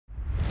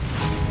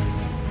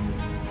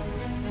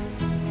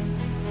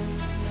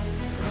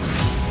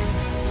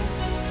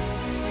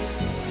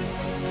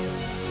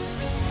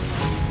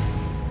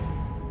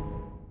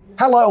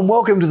Hello and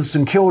welcome to the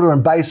St Kilda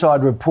and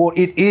Bayside Report.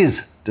 It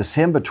is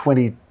December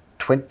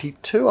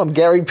 2022. I'm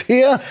Gary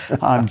Peer.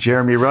 I'm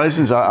Jeremy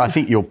Rosens. I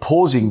think you're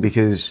pausing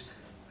because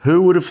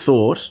who would have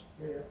thought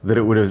that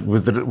it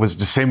was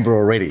December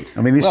already?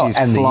 I mean, this year's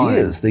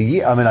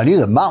flying. I knew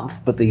the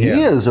month, but the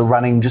years are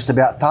running just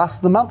about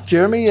past the month,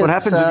 Jeremy. That's what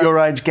happens at your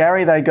age,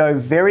 Gary. They go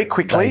very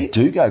quickly. They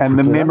do go quickly, and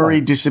the memory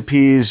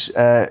disappears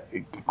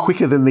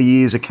quicker than the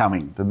years are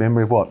coming. The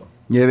memory of what?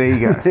 Yeah, there you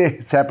go.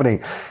 It's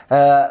happening.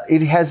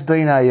 It has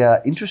been an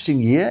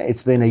interesting year.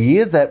 It's been a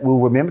year that we'll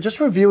remember.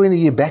 Just reviewing the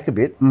year back a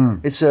bit,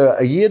 it's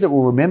a year that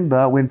we'll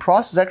remember when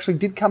prices actually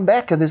did come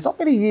back, and there's not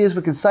many years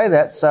we can say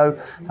that.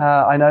 So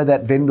I know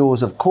that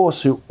vendors, of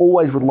course, who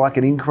always would like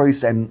an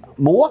increase and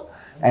more,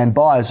 and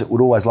buyers that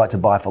would always like to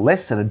buy for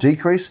less and a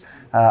decrease.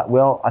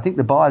 I think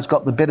the buyers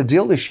got the better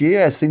deal this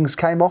year as things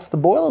came off the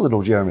boil a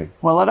little, Jeremy.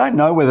 Well, I don't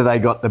know whether they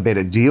got the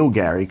better deal,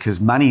 Gary, because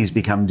money's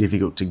become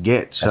difficult to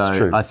get. So that's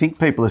true. I think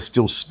people are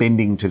still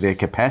spending to their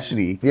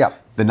capacity. Yeah.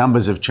 The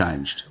numbers have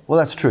changed. Well,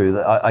 that's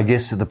true. I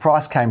guess if the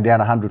price came down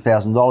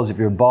 $100,000, if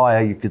you're a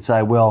buyer, you could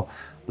say, well,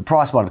 the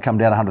price might have come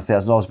down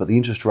 $100,000, but the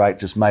interest rate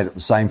just made it the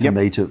same for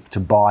me to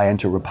buy and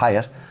to repay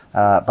it.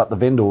 But the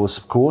vendors,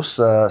 of course,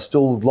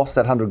 still lost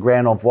that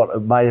 $100,000 of what it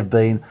may have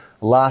been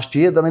last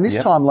year. I mean, this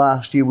time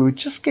last year, we were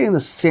just getting the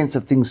sense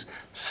of things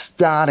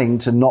starting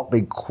to not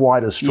be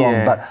quite as strong.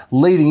 Yeah. But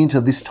leading into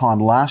this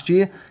time last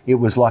year, it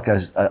was like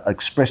an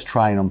express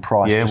train on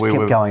price. It just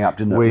kept going up,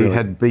 didn't it? We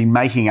had been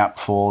making up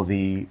for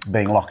the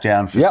being locked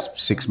down for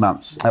 6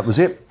 months. That was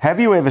it. Have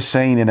you ever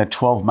seen in a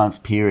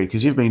 12-month period,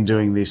 because you've been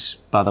doing this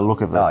by the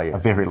look of it a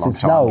very long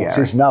time, Gary.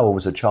 Since Noah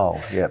was a child,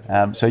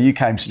 so you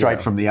came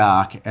straight from the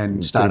Ark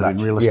and started in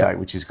real estate,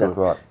 which is good.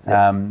 Right.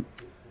 Yep.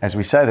 As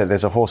we say that,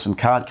 there's a horse and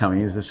cart coming.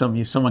 Is there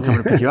someone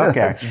coming to pick you up,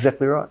 Gary? That's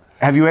exactly right.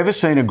 Have you ever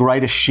seen a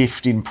greater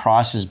shift in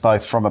prices,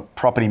 both from a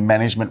property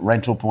management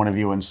rental point of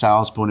view and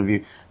sales point of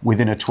view,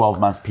 within a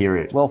 12-month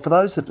period? Well, for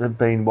those that have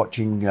been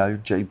watching,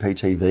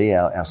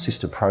 GPTV, our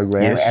sister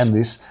program, and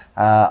this,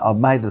 I've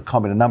made the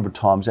comment a number of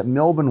times that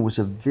Melbourne was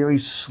a very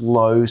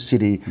slow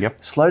city.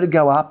 Yep. Slow to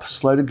go up,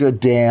 slow to go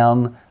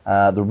down.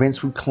 The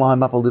rents would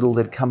climb up a little,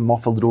 they'd come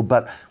off a little,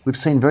 but we've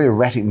seen very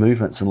erratic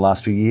movements in the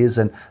last few years.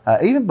 And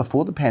even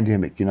before the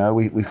pandemic,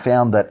 we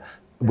found that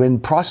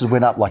when prices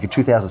went up, like in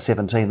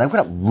 2017, they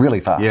went up really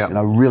fast,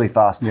 really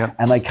fast. Yep.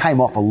 And they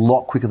came off a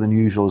lot quicker than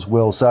usual as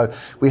well. So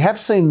we have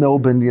seen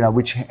Melbourne,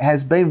 which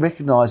has been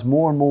recognised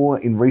more and more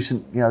in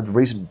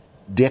recent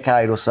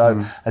decade or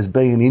so as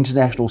being an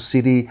international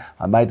city.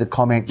 I made the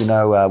comment,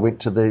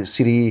 went to the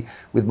city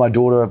with my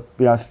daughter,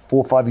 4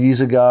 or 5 years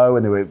ago,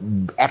 and there were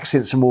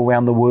accents from all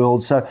around the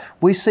world. So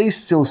we see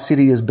still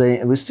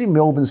we see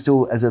Melbourne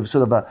still as a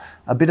sort of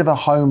a bit of a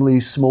homely,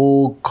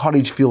 small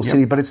cottage feel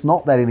city, but it's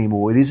not that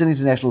anymore. It is an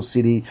international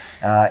city.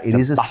 It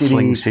is a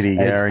bustling city,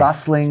 Gary. It's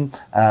bustling.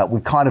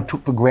 We kind of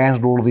took for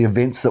granted all of the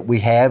events that we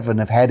have and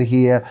have had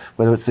here,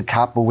 whether it's the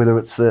Cup or whether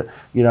it's the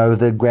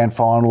Grand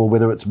Final or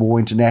whether it's more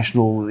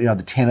international,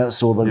 the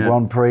tennis or the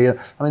Grand Prix. I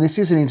mean, this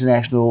is an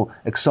international,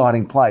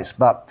 exciting place,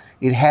 but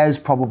it has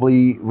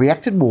probably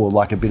reacted more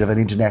like a bit of an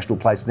international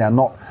place now,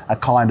 not a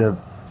kind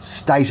of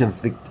state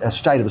of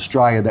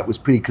Australia that was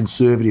pretty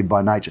conservative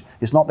by nature.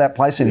 It's not that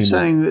place anymore. You're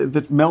saying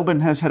that Melbourne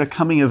has had a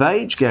coming of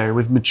age, Gary.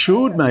 We've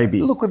matured, maybe.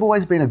 Look, we've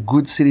always been a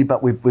good city,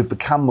 but we've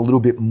become a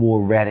little bit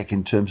more erratic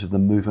in terms of the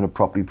movement of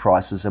property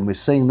prices, and we're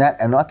seeing that,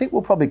 and I think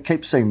we'll probably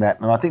keep seeing that.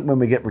 And I think when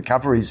we get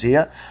recoveries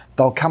here,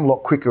 they'll come a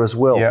lot quicker as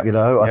well.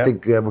 I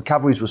think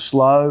recoveries were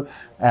slow,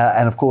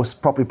 and of course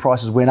property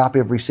prices went up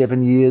every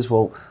 7 years.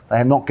 Well,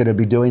 they're not going to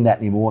be doing that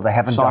anymore. They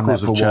haven't done that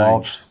for a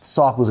while.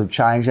 Cycles have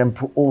changed, and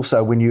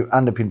also when you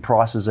underpin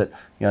prices at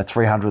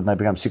 300 and they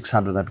become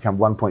 600, they become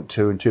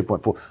 1.2 and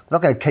 2.4. They're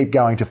not going to keep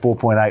going to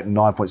 4.8 and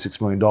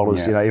 $9.6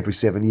 million every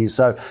 7 years.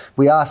 So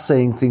we are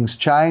seeing things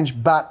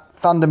change, but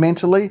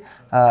fundamentally,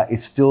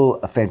 it's still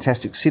a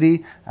fantastic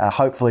city.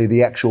 Hopefully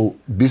the actual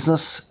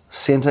business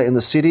centre in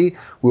the city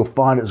will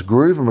find its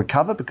groove and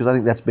recover, because I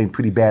think that's been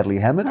pretty badly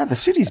hammered. No, the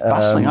city's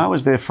bustling. I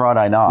was there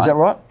Friday night. Is that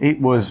right?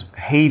 It was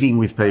heaving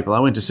with people. I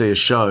went to see a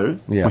show,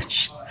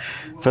 which,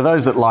 for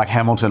those that like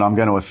Hamilton, I'm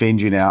going to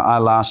offend you now. I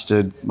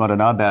lasted,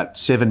 about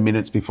 7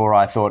 minutes before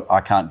I thought, I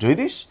can't do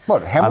this.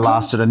 What, Hamilton? I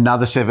lasted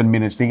another 7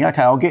 minutes thinking,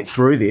 okay, I'll get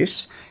through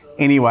this.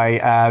 Anyway,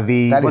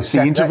 what's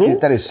the interval?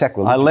 That is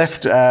sacrilegious. I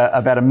left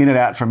about a minute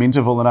out from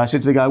interval, and I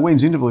said to the guy,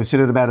 when's interval? He said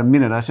at about a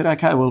minute. I said,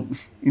 okay, well,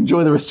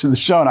 enjoy the rest of the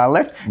show. And I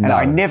left, and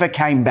I never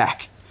came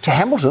back. To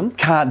Hamilton?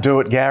 Can't do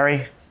it,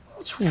 Gary.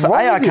 What's wrong with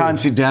I can't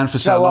sit down for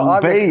so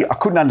long. B, I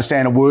couldn't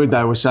understand a word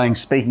they were saying,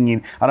 speaking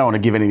in. I don't want to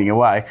give anything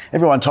away.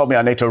 Everyone told me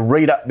I need to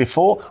read up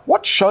before.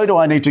 What show do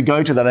I need to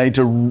go to that I need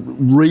to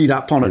read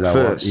up on it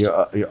first?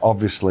 You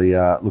obviously,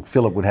 look,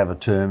 Philip would have a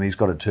term. He's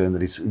got a term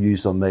that he's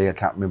used on me. I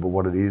can't remember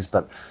what it is,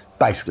 but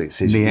basically it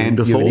says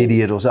Neanderthal, you're an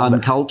idiot or something.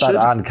 Uncultured. But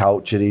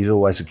uncultured. He's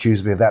always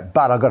accused me of that.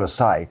 But I've got to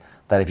say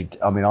that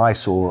I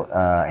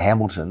saw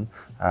Hamilton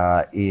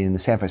in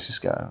San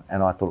Francisco,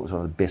 and I thought it was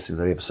one of the best things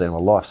I'd ever seen in my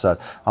life. So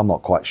I'm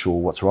not quite sure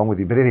what's wrong with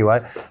you, but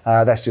anyway,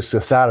 that's just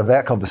the start of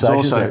that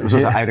conversation. It was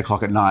also 8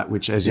 o'clock at night,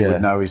 which, as you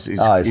would know, is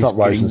it's not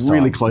Rosen's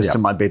really time. close to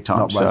my bedtime.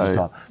 Not Rosen's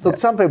time. Look,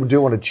 some people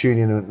do want to tune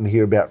in and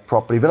hear about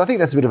property, but I think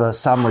that's a bit of a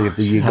summary of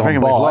the year gone by.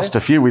 We've lost a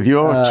few with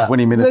your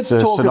 20 minutes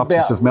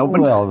synopsis of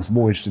Melbourne. Well, I was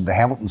more interested in the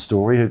Hamilton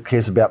story. Who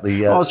cares about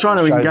the... I was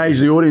trying to engage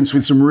the audience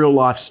with some real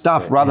life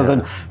stuff rather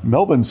than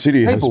Melbourne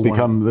City has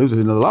become,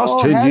 in the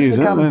last 10 years,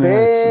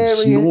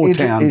 it's a snore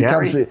town,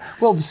 Gary.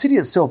 Well, the city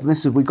itself,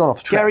 we got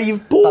off track. Gary,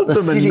 you've bored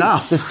them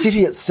enough. The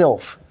city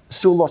itself,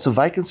 still lots of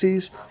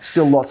vacancies,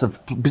 still lots of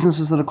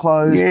businesses that are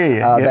closed.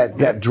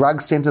 That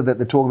drug centre that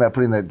they're talking about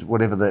putting where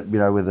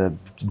the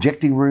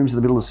injecting rooms in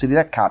the middle of the city,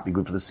 that can't be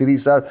good for the city.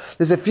 So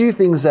there's a few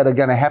things that are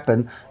going to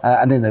happen.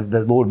 And then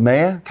the Lord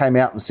Mayor came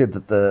out and said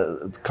that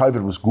the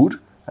COVID was good.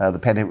 The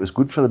pandemic was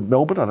good for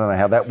Melbourne. I don't know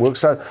how that works.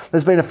 So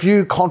there's been a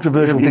few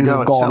controversial things that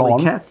have gone Sally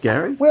on. Cap,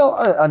 Gary? Well,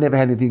 I never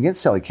had anything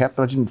against Sally Cap,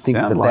 but I didn't think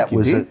that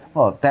was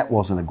that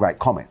wasn't a great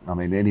comment. I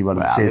mean, anyone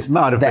that says it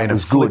might have been a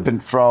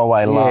flippant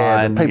throwaway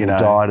line. People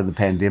died in the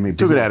pandemic.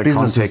 Took it out of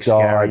context,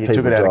 Gary.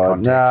 Took it out of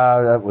context.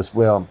 No, that was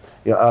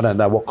I don't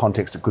know what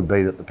context it could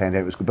be that the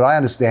pandemic was good, but I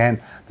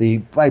understand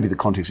maybe the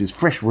context is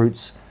fresh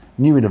roots.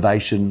 New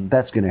innovation,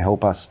 that's going to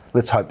help us.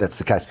 Let's hope that's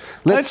the case.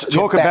 Let's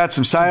talk about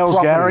some sales,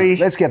 Gary.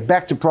 Let's get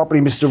back to property,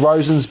 Mr.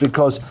 Rosens,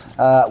 because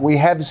we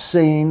have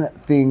seen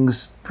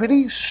things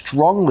pretty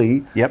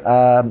strongly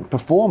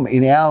perform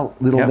in our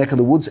little neck of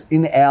the woods,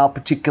 in our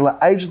particular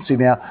agency.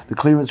 Now, the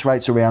clearance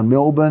rates around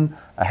Melbourne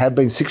have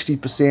been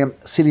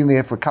 60%, sitting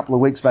there for a couple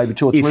of weeks, maybe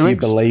 2 or 3 weeks. If you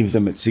believe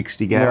them at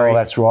 60, Gary. Well,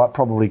 that's right.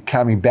 Probably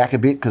coming back a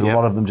bit because a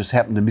lot of them just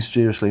happen to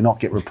mysteriously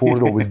not get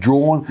reported or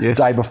withdrawn the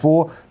day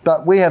before.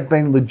 But we have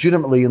been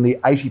legitimately in the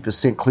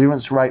 80%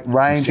 clearance rate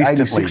range,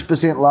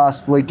 86%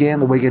 last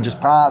weekend. The weekend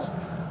just passed.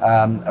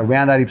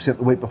 Around 80%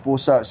 the week before,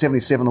 so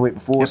 77 the week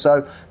before.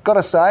 So, got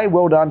to say,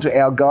 well done to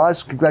our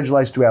guys.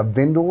 Congratulations to our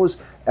vendors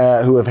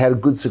who have had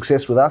good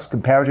success with us,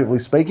 comparatively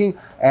speaking,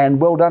 and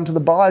well done to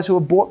the buyers who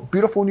have bought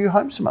beautiful new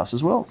homes from us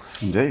as well.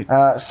 Indeed.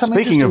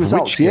 Speaking of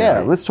results,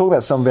 let's talk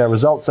about some of our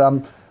results.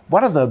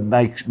 One of the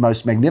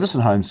most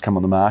magnificent homes come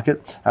on the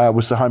market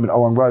was the home in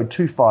Orong Road,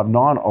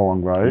 259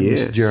 Orong Road,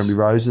 Mr. Jeremy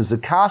Rose. There's a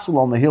castle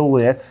on the hill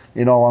there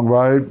in Orong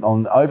Road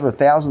on over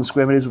 1,000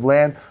 square metres of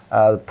land.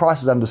 The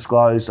price is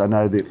undisclosed. I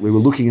know that we were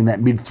looking in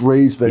that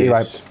mid-threes, but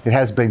anyway, it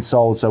has been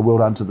sold, so well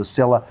done to the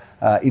seller.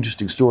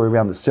 Interesting story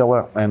around the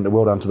seller, and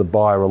well done to the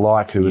buyer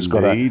alike who has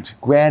got a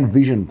grand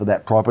vision for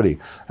that property.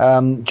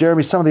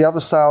 Jeremy, some of the other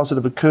sales that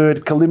have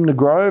occurred, Kalimna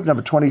Grove,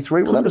 number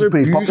 23, well, that was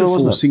pretty popular,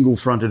 wasn't it?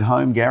 Single-fronted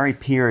home, Gary,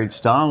 period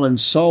style, and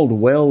sold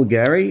well,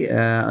 Gary.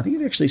 I think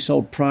it actually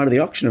sold prior to the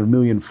auction at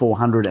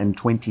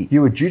 $1,420,000.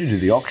 You were due to do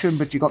the auction,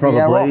 but you got the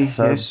hour off,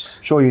 so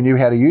sure you knew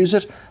how to use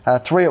it.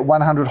 3 at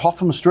 100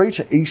 Hotham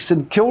Street, East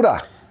St Kilda.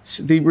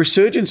 The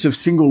resurgence of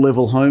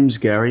single-level homes,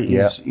 Gary,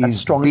 is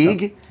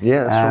big.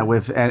 Yeah, that's strong.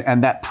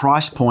 And that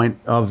price point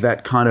of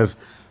that kind of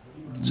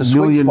 $1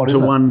 million to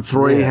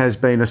 1.3 has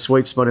been a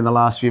sweet spot in the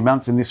last few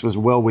months, and this was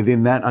well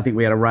within that. I think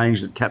we had a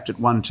range that capped at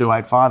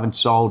 1,285 and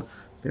sold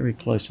very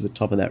close to the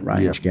top of that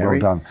range, Gary.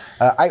 Well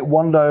done. 8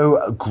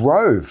 Wando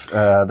Grove,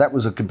 that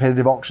was a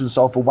competitive auction,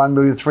 sold for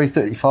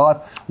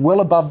 $1,335,000,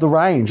 well above the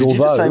range. Did you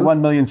just say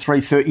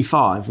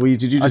 $1,335,000?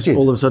 Did you just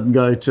all of a sudden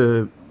go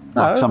to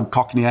some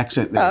Cockney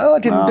accent there? No, I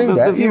didn't do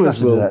that. The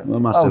viewers will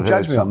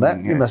judge me on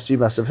that. You must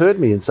have heard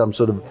me in some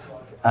sort of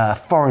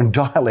foreign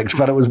dialect,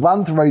 but it was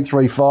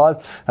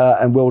 1,335,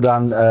 and well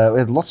done. We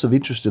had lots of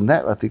interest in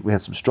that. I think we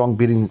had some strong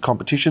bidding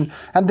competition.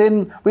 And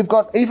then we've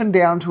got even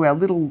down to our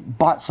little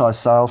bite-sized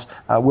sales.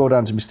 Well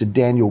done to Mr.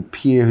 Daniel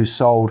Peer, who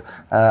sold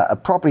a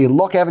property in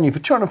Lock Avenue for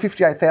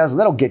 $258,000.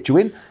 That'll get you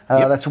in.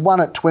 That's 1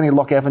 at 20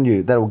 Lock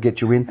Avenue. That'll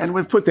get you in. And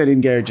we've put that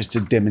in, Gary, just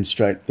to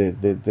demonstrate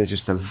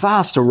the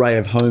vast array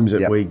of homes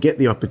that we get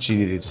the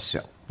opportunity to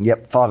sell.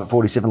 5 at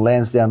 47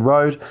 Lansdowne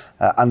Road,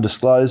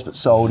 undisclosed, but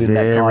sold in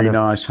that kind of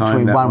nice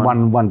home, between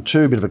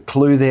 1-1-1-2, bit of a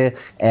clue there,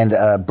 and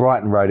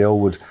Brighton Road,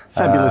 Elwood.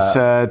 Fabulous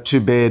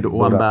 2-bed,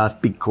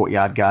 1-bath, big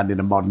courtyard garden in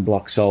a modern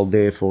block, sold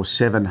there for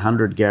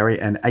 $700, Gary,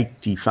 and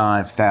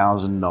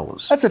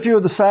 $85,000. That's a few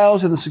of the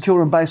sales in the St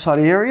Kilda and Bayside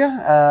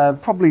area.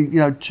 Probably,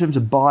 in terms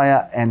of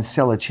buyer and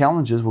seller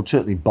challenges, well,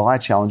 certainly buyer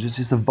challenges,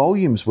 is the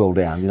volume's well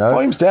down.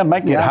 Volume's down,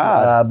 making it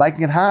hard.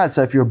 Making it hard.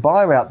 So if you're a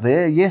buyer out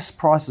there, yes,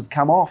 prices have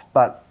come off,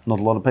 but not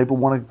a lot of people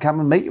want to come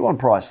and meet you on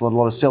price. A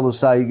lot of sellers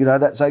say,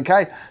 that's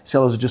okay.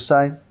 Sellers are just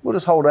saying, we'll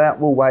just hold out,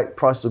 we'll wait,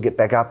 prices will get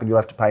back up and you'll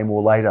have to pay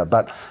more later.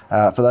 But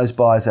for those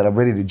buyers that are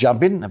ready to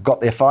jump in, have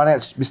got their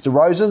finance, Mr.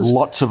 Rosens.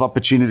 Lots of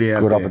opportunity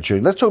out there. Good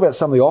opportunity. Let's talk about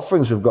some of the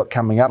offerings we've got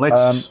coming up.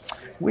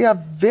 We are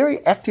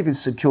very active in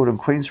St Kilda and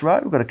Queens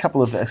Road. We've got a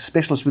couple of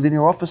specialists within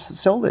your office that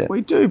sell there.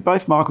 We do.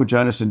 Both Michael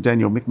Jonas and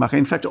Daniel McMucker.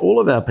 In fact, all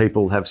of our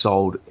people have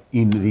sold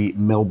in the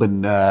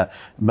Melbourne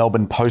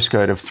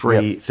postcode of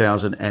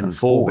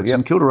 3004. But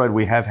St Kilda Road,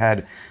 we have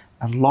had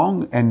a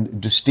long and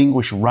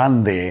distinguished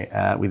run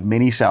there with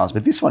many sales,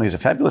 but this one is a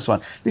fabulous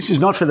one. This is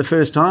not for the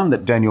first time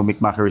that Daniel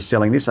McMucker is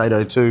selling this,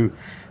 802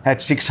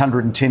 at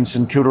 610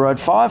 St Kilda Road,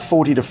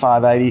 540 to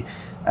 580.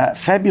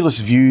 Fabulous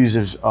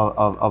views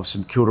of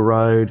St Kilda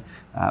Road,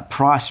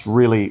 priced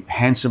really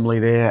handsomely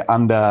there,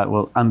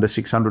 under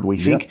 600 we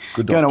think.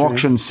 Yep, going to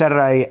auction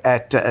Saturday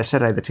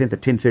the 10th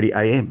at 10:30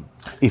 a.m.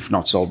 if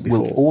not sold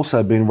before. We'll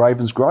also be in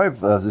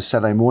Ravensgrove this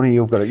Saturday morning.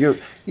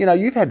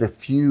 You've had a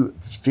few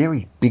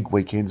very big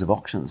weekends of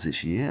auctions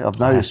this year. I've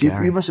noticed you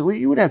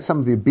would have had some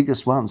of your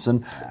biggest ones,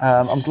 and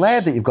I'm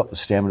glad that you've got the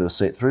stamina to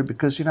see it through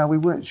because we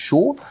weren't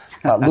sure.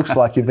 It looks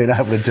like you've been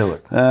able to do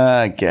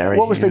it. Gary.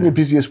 What has been your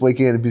busiest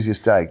weekend and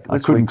busiest day? I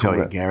couldn't tell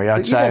you, Gary.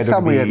 I'd say had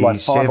some where you had like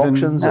 5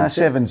 auctions.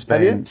 Seven's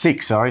been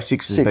 6. Sorry,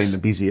 6 has been the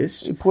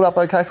busiest. You pulled up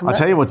okay from that? I'll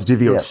tell you what's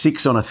difficult.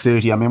 6 on a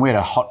 30. I mean, we had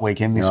a hot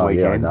weekend this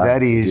weekend.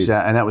 That is,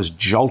 and that was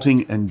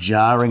jolting and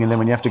jarring. And then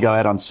when you have to go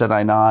out on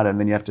Saturday night and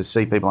then you have to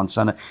see people on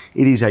Sunday,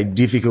 it is a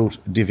difficult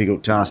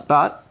task.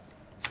 But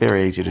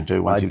very easy to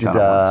do once you've done it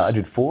once. I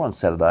did 4 on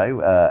Saturday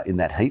in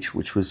that heat,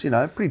 which was,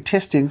 pretty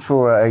testing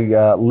for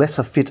a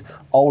lesser fit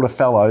older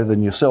fellow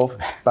than yourself,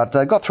 but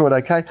got through it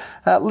okay.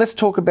 Let's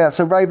talk about,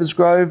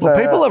 Ravensgrove. Well,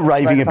 people are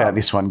raving about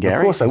this one, Gary.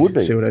 Of course they would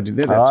be. See what I did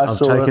there? I've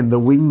taken the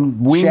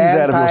wings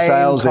out of your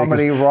sails there.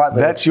 Right there.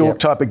 That's your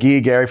type of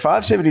gear, Gary.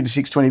 570 to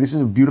 620. This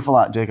is a beautiful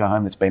Art Deco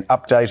home that's been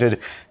updated.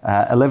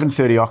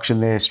 11:30 auction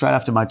there. Straight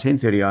after my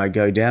 10:30, I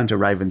go down to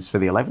Ravens for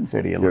the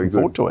 11:30. I'm looking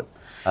forward to it.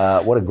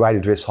 What a great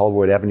address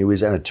Holroyd Avenue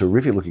is, and a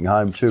terrific looking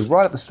home too.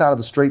 Right at the start of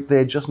the street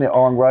there, just near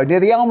Orang Road, near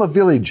the Alma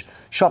Village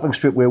shopping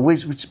strip,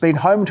 which has been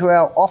home to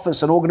our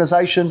office and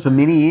organisation for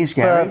many years,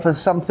 Gary. For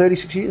some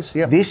 36 years.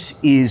 Yep. This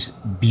is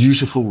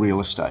beautiful real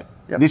estate.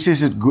 Yep. This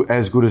is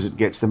as good as it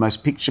gets. The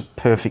most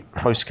picture-perfect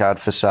postcard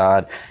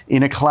facade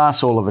in a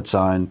class all of its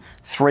own.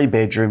 3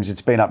 bedrooms.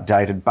 It's been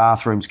updated.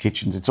 Bathrooms,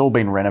 kitchens. It's all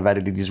been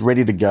renovated. It is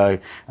ready to go.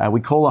 We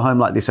call a home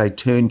like this a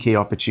turnkey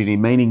opportunity,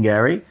 meaning,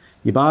 Gary,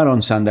 you buy it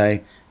on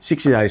Sunday,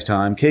 60 days'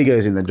 time, key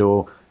goes in the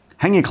door,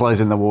 hang your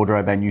clothes in the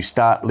wardrobe and you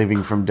start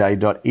living from day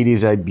dot. It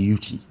is a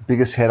beauty.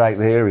 Biggest headache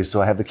there is,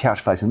 do I have the couch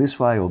facing this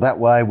way or that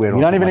way?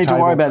 You don't even need to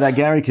worry about that,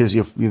 Gary, because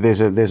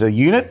there's a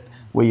unit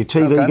where your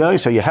TV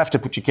goes, so you have to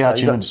put your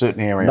couch in a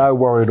certain area. No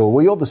worry at all.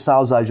 Well, you're the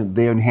sales agent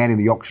there and handing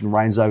the auction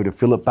reins over to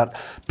Philip, but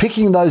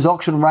picking those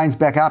auction reins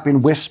back up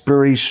in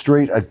Westbury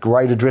Street, a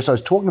great address. I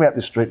was talking about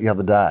this street the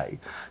other day,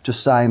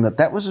 just saying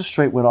that was a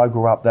street when I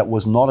grew up that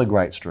was not a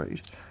great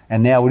street.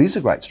 And now it is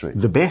a great street.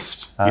 The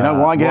best. You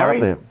know why,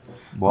 Gary?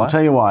 Why? I'll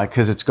tell you why.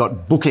 Because it's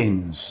got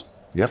bookends.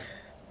 Yep.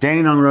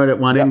 Dandenong Road at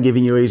one end,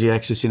 giving you easy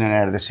access in and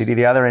out of the city.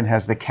 The other end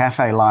has the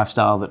cafe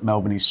lifestyle that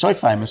Melbourne is so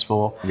famous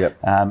for. Yep.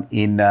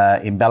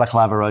 In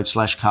Balaclava Road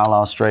 /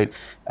 Carlisle Street.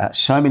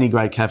 So many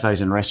great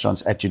cafes and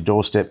restaurants at your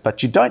doorstep,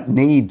 but you don't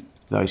need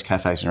those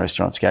cafes and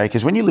restaurants, Gary,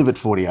 because when you live at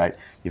 48,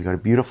 you've got a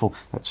beautiful,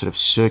 that sort of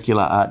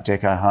circular Art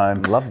Deco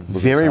home. Love it.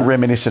 Very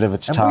reminiscent of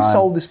its time. Have we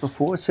sold this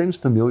before? It seems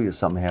familiar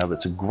somehow, but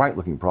it's a great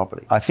looking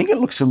property. I think it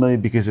looks familiar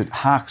because it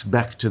harks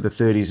back to the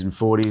 30s and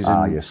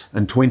 40s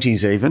and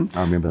 20s even.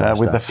 I remember that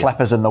with the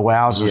flappers and the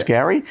wowzers,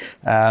 Gary.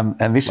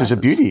 And this flappers is a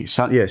beauty.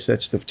 So, yes,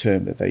 that's the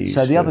term that they use.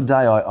 So the other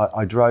day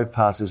I drove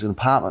past, there's an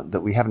apartment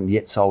that we haven't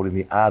yet sold in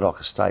the Ardoch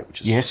estate,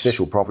 which is a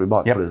special property.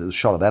 Might put a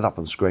shot of that up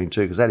on screen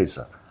too, because that is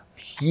a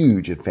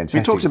huge and fantastic.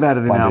 We talked about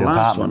it in our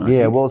last one.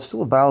 Yeah, well, it's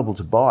still available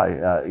to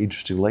buy,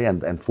 interestingly,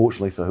 and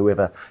fortunately for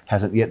whoever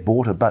hasn't yet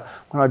bought it. But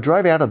when I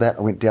drove out of that,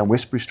 I went down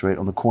Westbury Street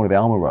on the corner of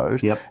Alma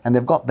Road, and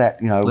they've got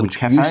that, which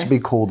cafe, used to be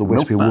called the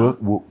Westbury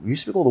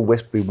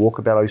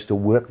Walkabout. I used to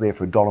work there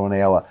for $1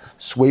 an hour,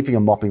 sweeping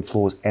and mopping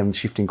floors and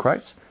shifting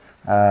crates.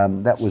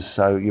 That was,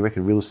 so you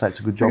reckon real estate's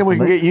a good job for me? We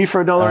can get you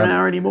for $1 an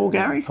hour anymore,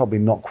 Gary? Probably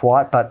not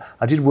quite, but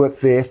I did work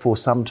there for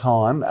some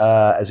time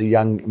as a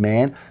young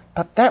man.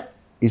 But that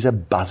is a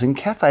buzzing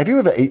cafe. Have you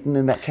ever eaten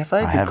in that cafe?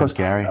 I haven't,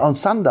 Gary. On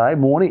Sunday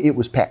morning, it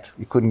was packed.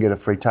 You couldn't get a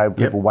free table.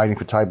 People waiting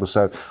for tables.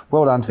 So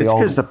well done to the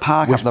old. It's because the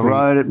park up the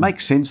road. It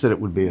makes sense that it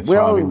would be a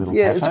thriving little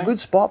cafe. It's a good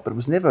spot, but it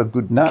was never a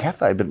good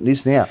cafe. But it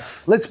is now.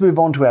 Let's move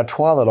on to our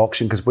twilight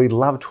auction because we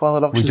love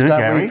twilight auctions, don't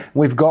Gary?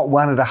 we? We've got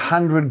one at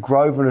 100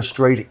 Grosvenor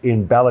Street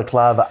in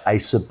Balaclava, a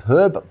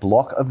superb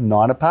block of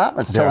 9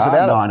 apartments. Tell us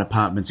about it. 9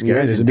 apartments,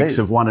 Gary. There's a mix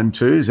of 1 and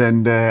 2s,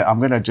 and I'm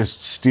going to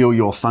just steal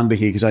your thunder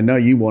here because I know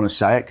you want to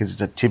say it because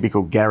it's a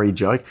typical Gary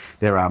joke.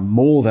 There are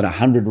more than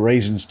 100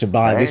 reasons to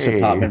buy this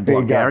apartment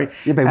block, Gary.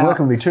 You've been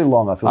working with me too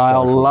long, I feel sorry.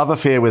 Our love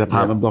affair with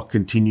apartment block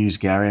continues,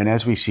 Gary, and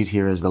as we sit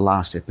here as the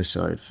last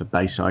episode for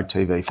Bayside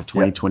TV for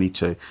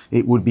 2022,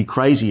 it would be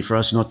crazy for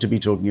us not to be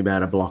talking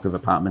about a block of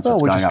apartments that's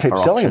going up for auction. We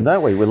just keep selling them,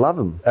 don't we? We love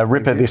them. A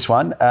ripper, this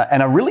one,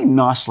 and a really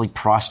nicely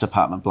priced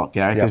apartment block,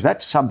 Gary, because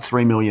that sub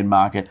 $3 million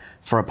market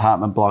for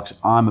apartment blocks,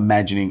 I'm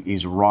imagining,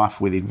 is rife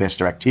with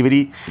investor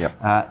activity.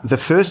 The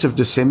 1st of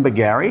December,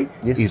 Gary,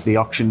 is the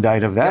auction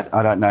date of that.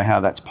 I don't know how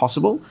that's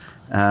possible.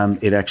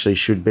 It actually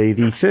should be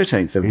the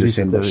 13th of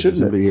December. It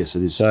shouldn't be, yes,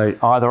 it is. So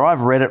either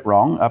I've read it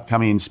wrong,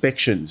 upcoming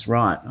inspections,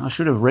 right. I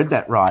should have read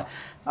that right.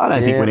 I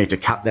don't think we need to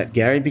cut that,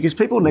 Gary, because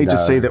people need to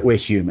see that we're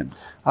human.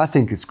 I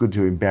think it's good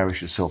to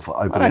embarrass yourself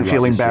openly. I don't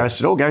feel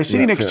embarrassed at all, Gary.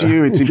 Sitting next to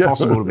you, it's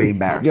impossible to be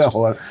embarrassed.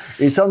 Well,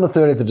 it's on the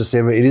 30th of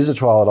December. It is a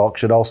trial at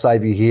auction. I'll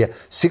save you here.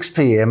 6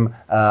 p.m.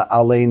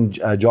 Arlene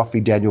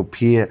Joffrey, Daniel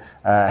Peer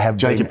have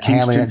Jacob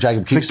Kingston.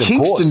 Jacob Kingston, the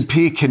Kingston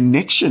Peer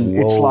connection.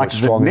 Whoa, it's like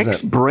the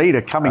next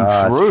breeder coming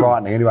through. It's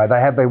frightening. Anyway, they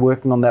have been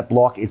working on that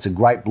block. It's a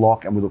great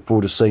block, and we look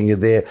forward to seeing you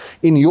there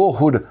in your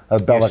hood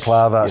of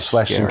Balaclava /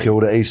 St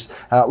Kilda East.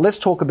 Let's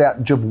talk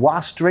about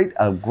Jervois Street,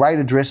 a great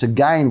address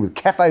again with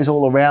cafes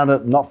all around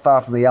it, not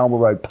far from the Alma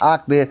Road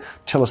Park there.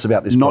 Tell us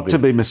about this property. Not to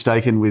be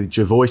mistaken with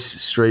Jervois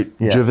Street,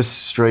 Jervis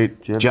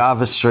Street,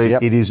 Jarvis Street.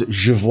 Yep. It is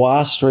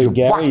Jervois Street,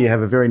 Gary. You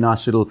have a very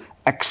nice little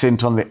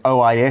accent on the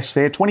OIS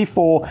there.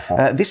 24.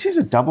 This is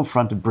a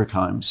double-fronted brick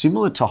home,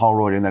 similar to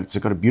Holroyd in that it's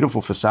got a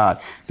beautiful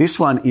facade. This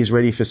one is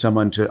ready for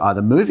someone to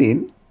either move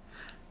in,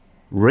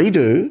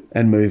 redo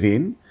and move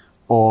in,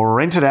 or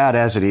rent it out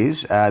as it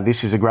is.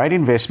 This is a great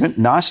investment.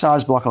 Nice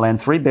size block of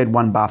land, 3 bed,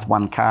 1 bath,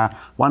 1 car,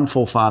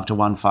 145 to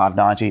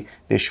 1590.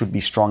 There should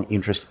be strong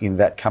interest in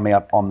that coming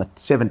up on the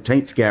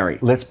 17th, Gary.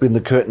 Let's bring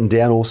the curtain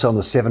down also on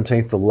the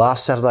 17th, the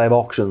last Saturday of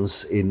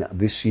auctions in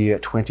this year,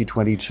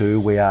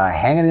 2022. We are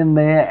hanging in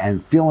there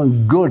and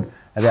feeling good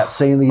about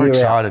seeing the year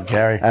excited, out.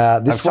 Gary.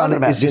 This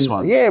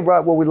one. Yeah, right.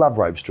 Well, we love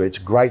Robe Street. It's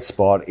a great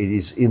spot. It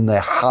is in the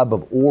hub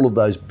of all of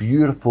those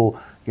beautiful,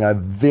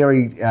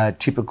 very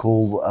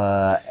typical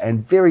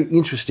and very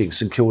interesting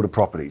St Kilda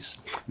properties.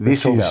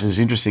 This is as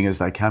interesting as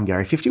they come,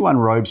 Gary. 51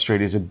 Robe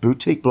Street is a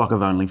boutique block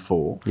of only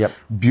 4. Yep.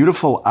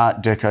 Beautiful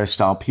Art Deco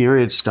style,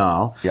 period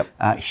style.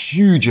 Yep.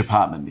 Huge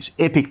apartment, this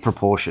epic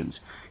proportions.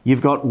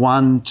 You've got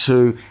 1,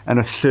 2 and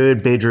a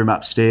 3rd bedroom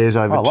upstairs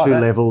over 2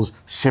 levels,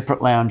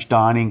 separate lounge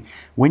dining.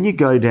 When you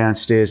go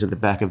downstairs at the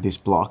back of this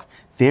block,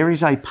 there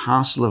is a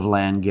parcel of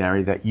land,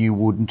 Gary, that you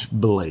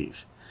wouldn't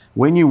believe.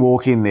 When you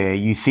walk in there,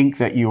 you think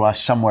that you are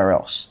somewhere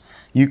else.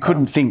 You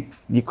couldn't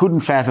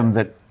fathom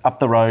that up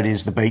the road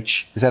is the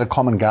beach. Is that a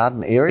common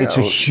garden area? It's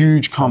a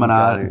huge common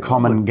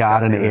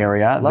garden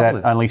area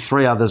that only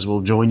 3 others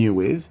will join you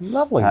with.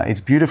 Lovely. It's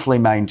beautifully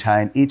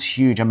maintained. It's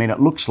huge. It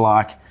looks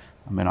like,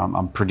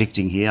 I'm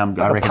predicting here.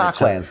 I reckon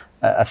parkland.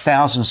 It's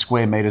 1,000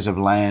 square metres of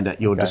land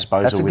at your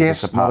disposal. That's a with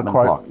guess, this apartment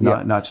not a quote.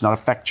 block. No, it's not a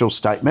factual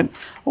statement.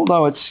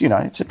 Although it's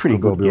a pretty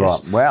good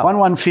guess. Right. Wow.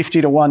 1,150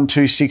 to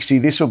 1,260.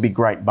 This will be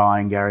great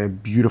buying, Gary. A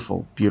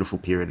beautiful, beautiful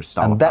period of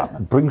style. And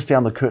that brings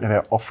down the curtain of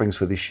our offerings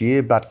for this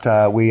year.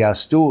 But we are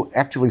still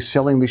actively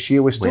selling this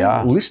year. We're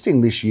still listing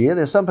this year.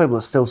 There's some people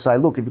that still say,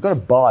 look, if you've got a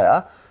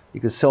buyer, you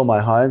can sell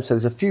my home. So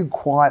there's a few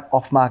quiet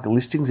off-market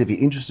listings. If you're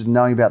interested in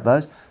knowing about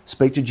those,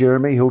 speak to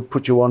Jeremy. He'll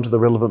put you on to the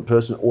relevant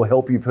person or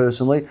help you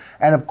personally.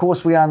 And of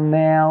course, we are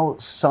now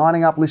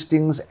signing up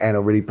listings and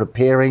already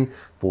preparing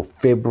for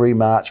February,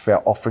 March for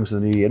our offerings in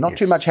the new year. Not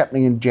too much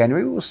happening in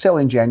January. We'll sell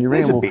in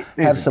January and we'll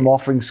have some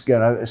offerings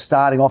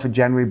starting off in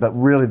January, but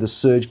really the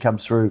surge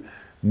comes through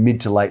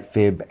mid to late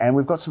Feb, and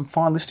we've got some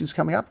fine listings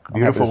coming up.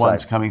 Beautiful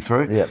ones coming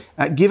through.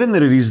 Yep. Given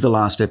that it is the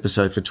last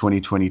episode for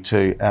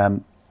 2022,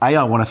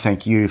 I want to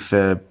thank you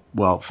for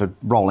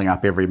rolling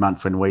up every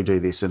month when we do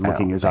this and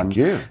looking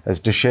as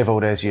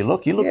dishevelled as you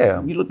look. You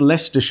look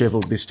less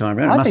dishevelled this time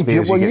around. I think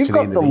you've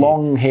got the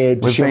long hair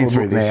dishevelled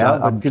look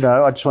now. But,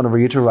 I just want to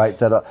reiterate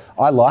that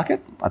I like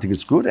it. I think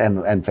it's good,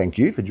 and thank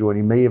you for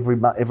joining me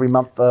every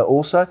month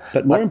also.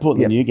 But more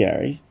important than you,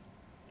 Gary,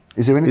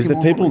 is the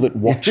people that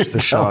watch the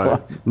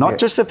show. Not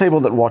just the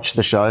people that watch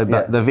the show,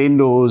 but the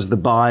vendors, the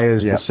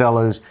buyers, the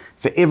sellers,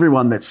 for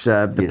everyone that's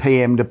the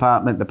PM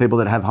department, the people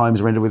that have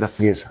homes rented with us.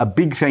 Yes. A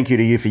big thank you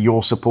to you for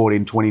your support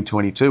in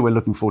 2022. We're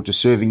looking forward to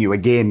serving you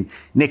again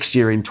next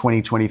year in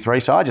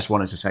 2023. So I just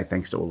wanted to say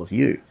thanks to all of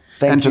you.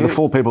 Thank you. To the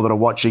 4 people that are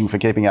watching for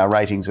keeping our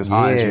ratings as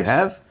high as you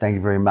have. Thank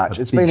you very much.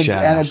 It's been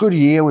a good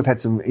year. We've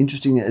had some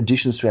interesting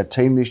additions to our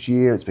team this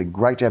year. It's been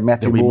great to have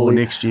Matthew Morley. There'll be more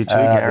next year too,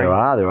 Gary.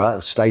 There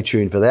are. Stay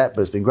tuned for that.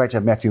 But it's been great to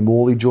have Matthew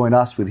Morley join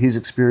us with his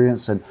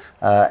experience and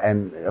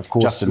of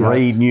course Justin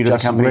Reid, new to the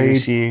company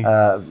this year.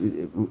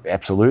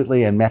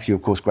 Absolutely. And Matthew,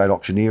 of course, great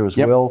auctioneer as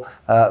well.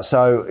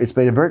 So it's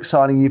been a very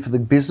exciting year for the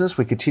business.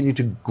 We continue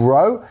to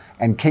grow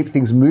and keep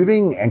things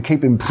moving and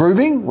keep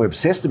improving. We're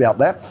obsessed about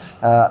that.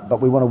 But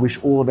we want to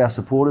wish all of our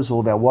supporters, all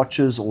of our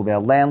watchers, all of our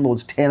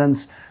landlords,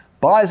 tenants,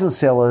 buyers and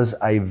sellers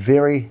a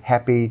very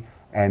happy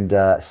and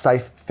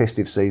safe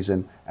festive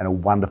season and a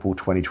wonderful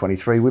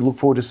 2023. We look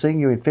forward to seeing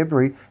you in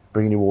February,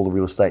 bringing you all the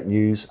real estate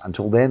news.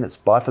 Until then, it's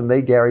bye from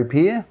me, Gary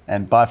Peer.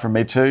 And bye from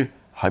me too.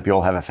 Hope you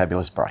all have a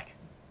fabulous break.